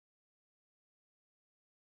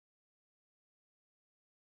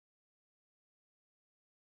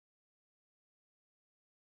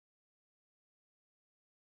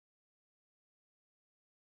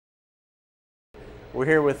We're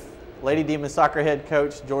here with Lady Demons soccer head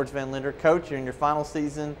coach George Van Linder. Coach, you're in your final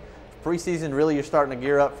season. Preseason, really you're starting to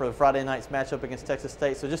gear up for the Friday night's matchup against Texas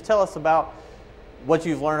State. So just tell us about what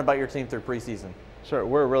you've learned about your team through preseason. Sure,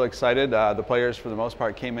 we're really excited. The players for the most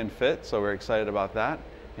part came in fit, so we're excited about that.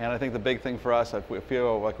 And I think the big thing for us, we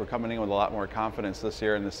feel like we're coming in with a lot more confidence this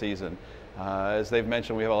year in the season. As they've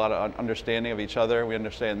mentioned, we have a lot of understanding of each other. We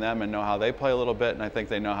understand them and know how they play a little bit, and I think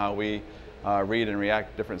they know how we read and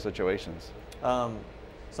react to different situations.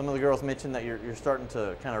 Some of the girls mentioned that you're starting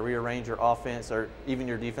to kind of rearrange your offense or even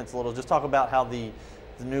your defense a little. Just talk about how the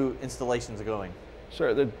new installations are going.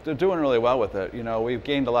 Sure, they're doing really well with it. You know, we've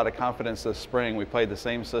gained a lot of confidence this spring. We played the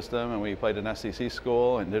same system and we played an SEC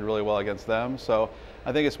school and did really well against them. So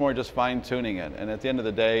I think it's more just fine-tuning it. And at the end of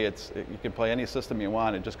the day, you can play any system you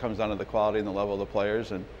want. It just comes down to the quality and the level of the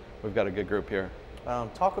players, and we've got a good group here.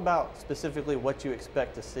 Talk about specifically what you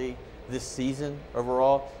expect to see this season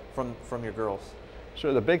overall from your girls.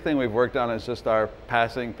 Sure, the big thing we've worked on is just our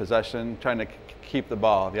passing, possession, trying to keep the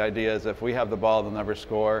ball. The idea is if we have the ball, they'll never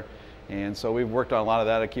score. And so we've worked on a lot of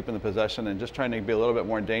that, of keeping the possession and just trying to be a little bit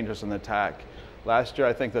more dangerous in the attack. Last year,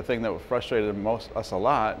 I think the thing that frustrated us a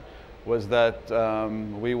lot was that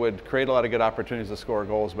we would create a lot of good opportunities to score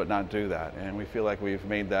goals but not do that. And we feel like we've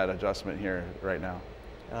made that adjustment here right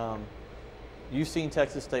now. You've seen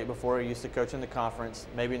Texas State before. You used to coach in the conference.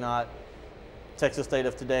 Maybe not Texas State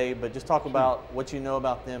of today, but just talk about what you know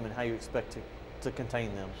about them and how you expect to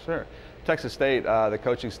contain them. Sure. Texas State, the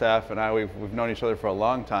coaching staff and I, we've known each other for a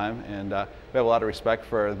long time, and we have a lot of respect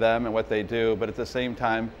for them and what they do, but at the same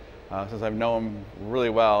time, since I've known them really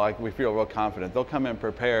well, we feel real confident. They'll come in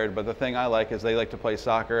prepared, but the thing I like is they like to play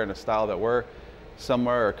soccer in a style that we're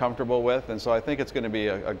somewhere or comfortable with, and so I think it's going to be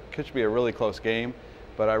could be a really close game,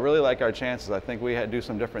 but I really like our chances. I think we do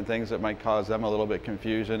some different things that might cause them a little bit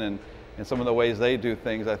confusion, and some of the ways they do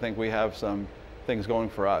things, I think we have some things going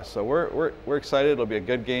for us. So we're excited. It'll be a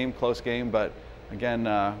good game, close game, but again,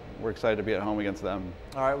 we're excited to be at home against them.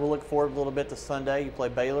 All right, we'll look forward a little bit to Sunday. You play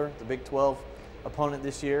Baylor, the Big 12 opponent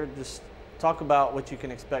this year. Just talk about what you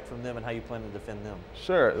can expect from them and how you plan to defend them.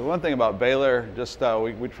 Sure. The one thing about Baylor, just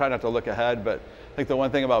we try not to look ahead, but I think the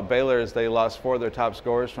one thing about Baylor is they lost 4 of their top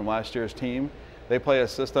scorers from last year's team. They play a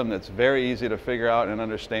system that's very easy to figure out and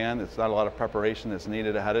understand. It's not a lot of preparation that's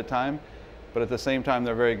needed ahead of time, but at the same time,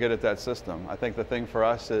 they're very good at that system. I think the thing for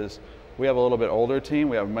us is we have a little bit older team.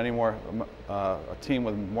 We have a team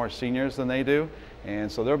with more seniors than they do,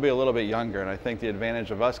 and so they'll be a little bit younger, and I think the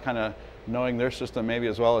advantage of us kind of knowing their system maybe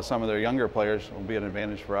as well as some of their younger players will be an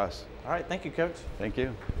advantage for us. All right, thank you, Coach. Thank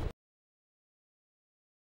you.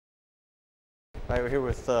 All right, we're here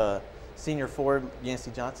with senior forward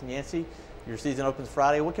Yancey Johnson. Yancey, your season opens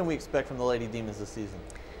Friday. What can we expect from the Lady Demons this season?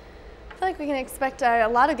 I feel like we can expect a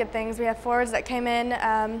lot of good things. We have forwards that came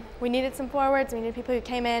in. We needed some forwards. We needed people who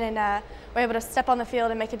came in and were able to step on the field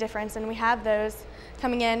and make a difference. And we have those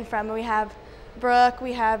coming in we have Brooke,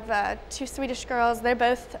 we have 2 Swedish girls. They're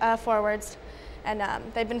both forwards, and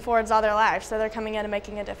they've been forwards all their lives, so they're coming in and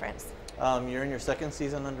making a difference. You're in your second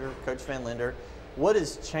season under Coach Van Linder. What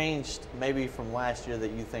has changed maybe from last year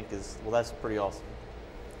that you think is, well, that's pretty awesome?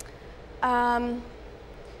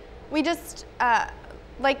 We just,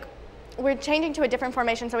 we're changing to a different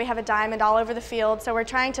formation, so we have a diamond all over the field. So we're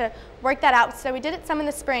trying to work that out. So we did it some in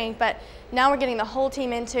the spring, but now we're getting the whole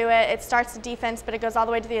team into it. It starts the defense, but it goes all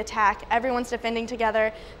the way to the attack. Everyone's defending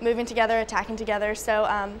together, moving together, attacking together. So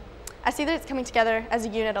I see that it's coming together as a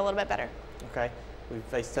unit a little bit better. Okay. We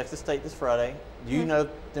face Texas State this Friday. You know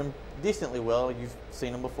them decently well. You've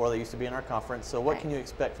seen them before. They used to be in our conference. So what can you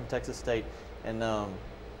expect from Texas State? And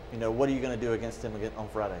what are you going to do against them on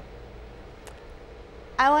Friday?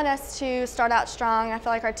 I want us to start out strong. I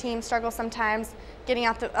feel like our team struggles sometimes getting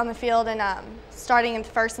out on the field and starting in the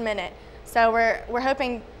first minute. So we're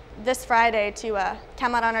hoping this Friday to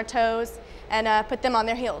come out on our toes and put them on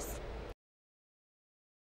their heels.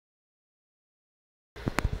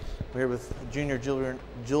 We're here with junior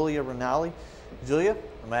Julia Rinaldi. Julia,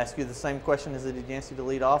 I'm going to ask you the same question as I did Yancey to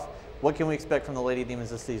lead off. What can we expect from the Lady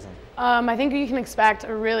Demons this season? I think you can expect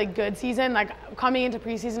a really good season. Like coming into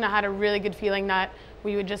preseason, I had a really good feeling that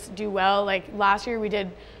we would just do well. Like last year we did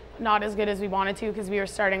not as good as we wanted to because we were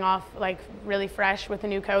starting off like really fresh with a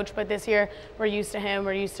new coach, but this year we're used to him,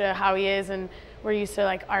 we're used to how he is, and we're used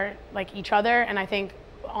to each other, and I think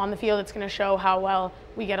on the field it's going to show how well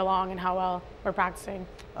we get along and how well we're practicing.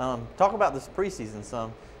 Talk about this preseason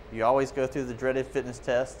some. You always go through the dreaded fitness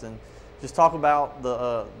test, and just talk about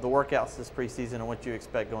the workouts this preseason and what you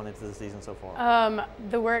expect going into the season so far.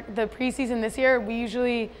 The preseason this year, we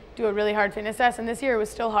usually do a really hard fitness test, and this year it was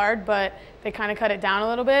still hard, but they kind of cut it down a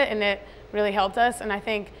little bit, and it really helped us. And I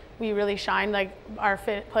think we really shined. Like our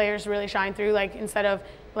fit players really shine through. Like instead of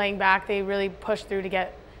laying back, they really pushed through to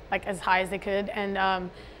get like as high as they could. And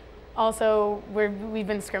also we've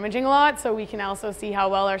been scrimmaging a lot, so we can also see how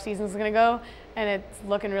well our season's going to go, and it's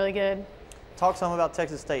looking really good. Talk some about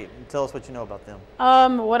Texas State and tell us what you know about them.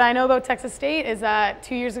 What I know about Texas State is that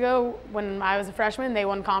 2 years ago, when I was a freshman, they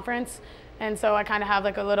won conference, and so I kind of have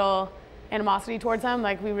like a little animosity towards them.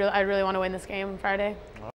 Like I really want to win this game on Friday.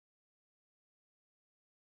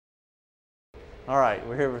 All right,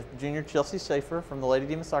 we're here with junior Chelsea Schaefer from the Lady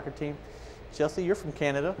Demon soccer team. Chelsea, you're from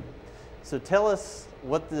Canada, so tell us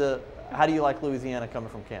how do you like Louisiana coming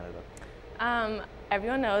from Canada?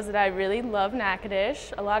 Everyone knows that I really love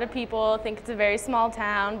Natchitoches. A lot of people think it's a very small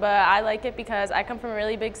town, but I like it because I come from a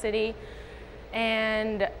really big city,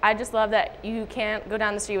 and I just love that you can't go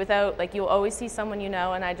down the street without, like, you'll always see someone you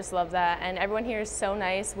know, and I just love that. And everyone here is so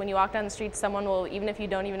nice. When you walk down the street, someone will, even if you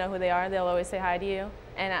don't even know who they are, they'll always say hi to you.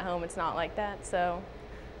 And at home, it's not like that, so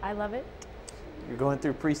I love it. You're going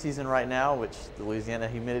through preseason right now, which the Louisiana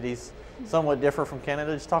humidity's somewhat different from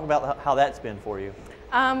Canada. Just talk about how that's been for you.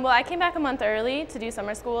 Well, I came back a month early to do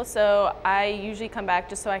summer school, so I usually come back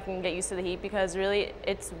just so I can get used to the heat, because really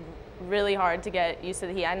it's really hard to get used to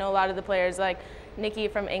the heat. I know a lot of the players, like Nikki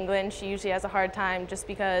from England, she usually has a hard time just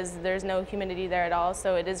because there's no humidity there at all,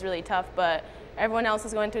 so it is really tough, but everyone else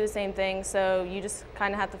is going through the same thing, so you just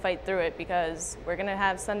kind of have to fight through it, because we're going to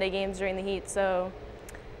have Sunday games during the heat, so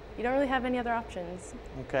you don't really have any other options.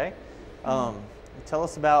 Okay. Tell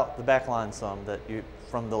us about the back line some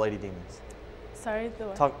from the Lady Demons. Sorry, the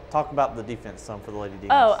what? Talk about the defense some for the Lady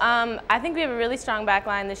Demons. Oh, I think we have a really strong back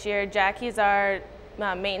line this year. Jackie's our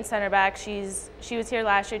main center back. She was here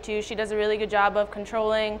last year too. She does a really good job of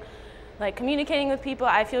controlling, like communicating with people.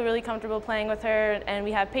 I feel really comfortable playing with her. And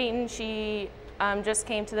we have Peyton. She just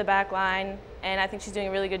came to the back line, and I think she's doing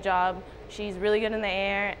a really good job. She's really good in the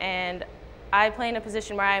air, and I play in a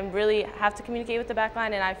position where I really have to communicate with the back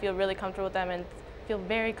line, and I feel really comfortable with them and feel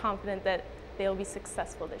very confident that they'll be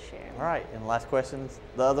successful this year. All right, and last questions,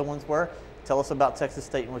 the other ones were, tell us about Texas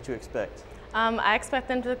State and what you expect. I expect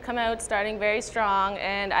them to come out starting very strong,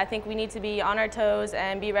 and I think we need to be on our toes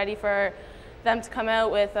and be ready for them to come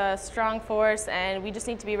out with a strong force, and we just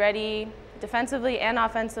need to be ready defensively and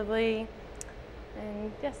offensively,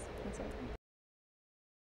 and yes, that's it.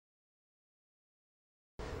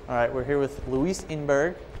 All right, we're here with Louise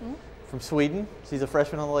Inberg from Sweden. She's a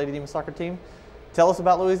freshman on the Lady Demon soccer team. Tell us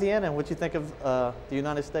about Louisiana and what you think of the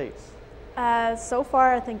United States. So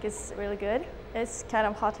far, I think it's really good. It's kind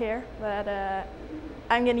of hot here, but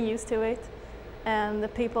I'm getting used to it. And the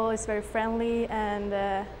people is very friendly, and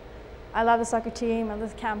I love the soccer team and the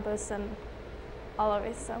campus and all of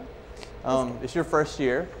it. So it's your first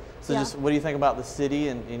year, so just what do you think about the city?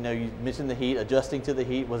 And you know, you mentioned the heat, adjusting to the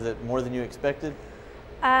heat. Was it more than you expected?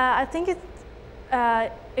 I think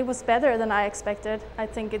it was better than I expected. I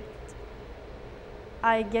think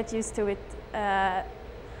I get used to it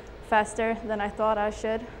faster than I thought I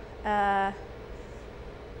should.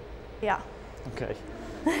 Yeah. Okay.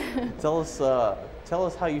 Tell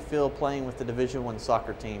us how you feel playing with the Division I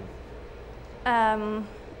soccer team.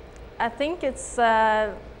 I think it's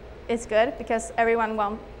good because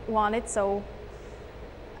everyone want it. So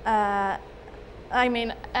I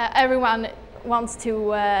mean, everyone wants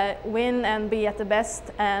to win and be at the best,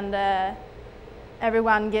 and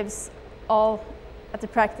everyone gives all at the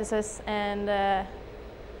practices, and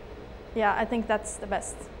yeah, I think that's the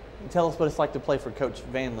best. Tell us what it's like to play for Coach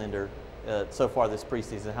Van Linder so far this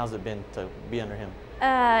preseason. How's it been to be under him?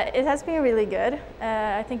 It has been really good.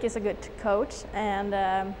 I think he's a good coach,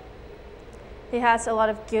 and he has a lot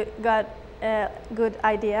of good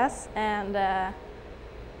ideas, and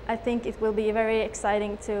I think it will be very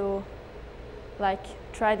exciting to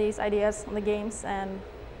try these ideas on the games. And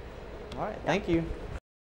all right, thank you.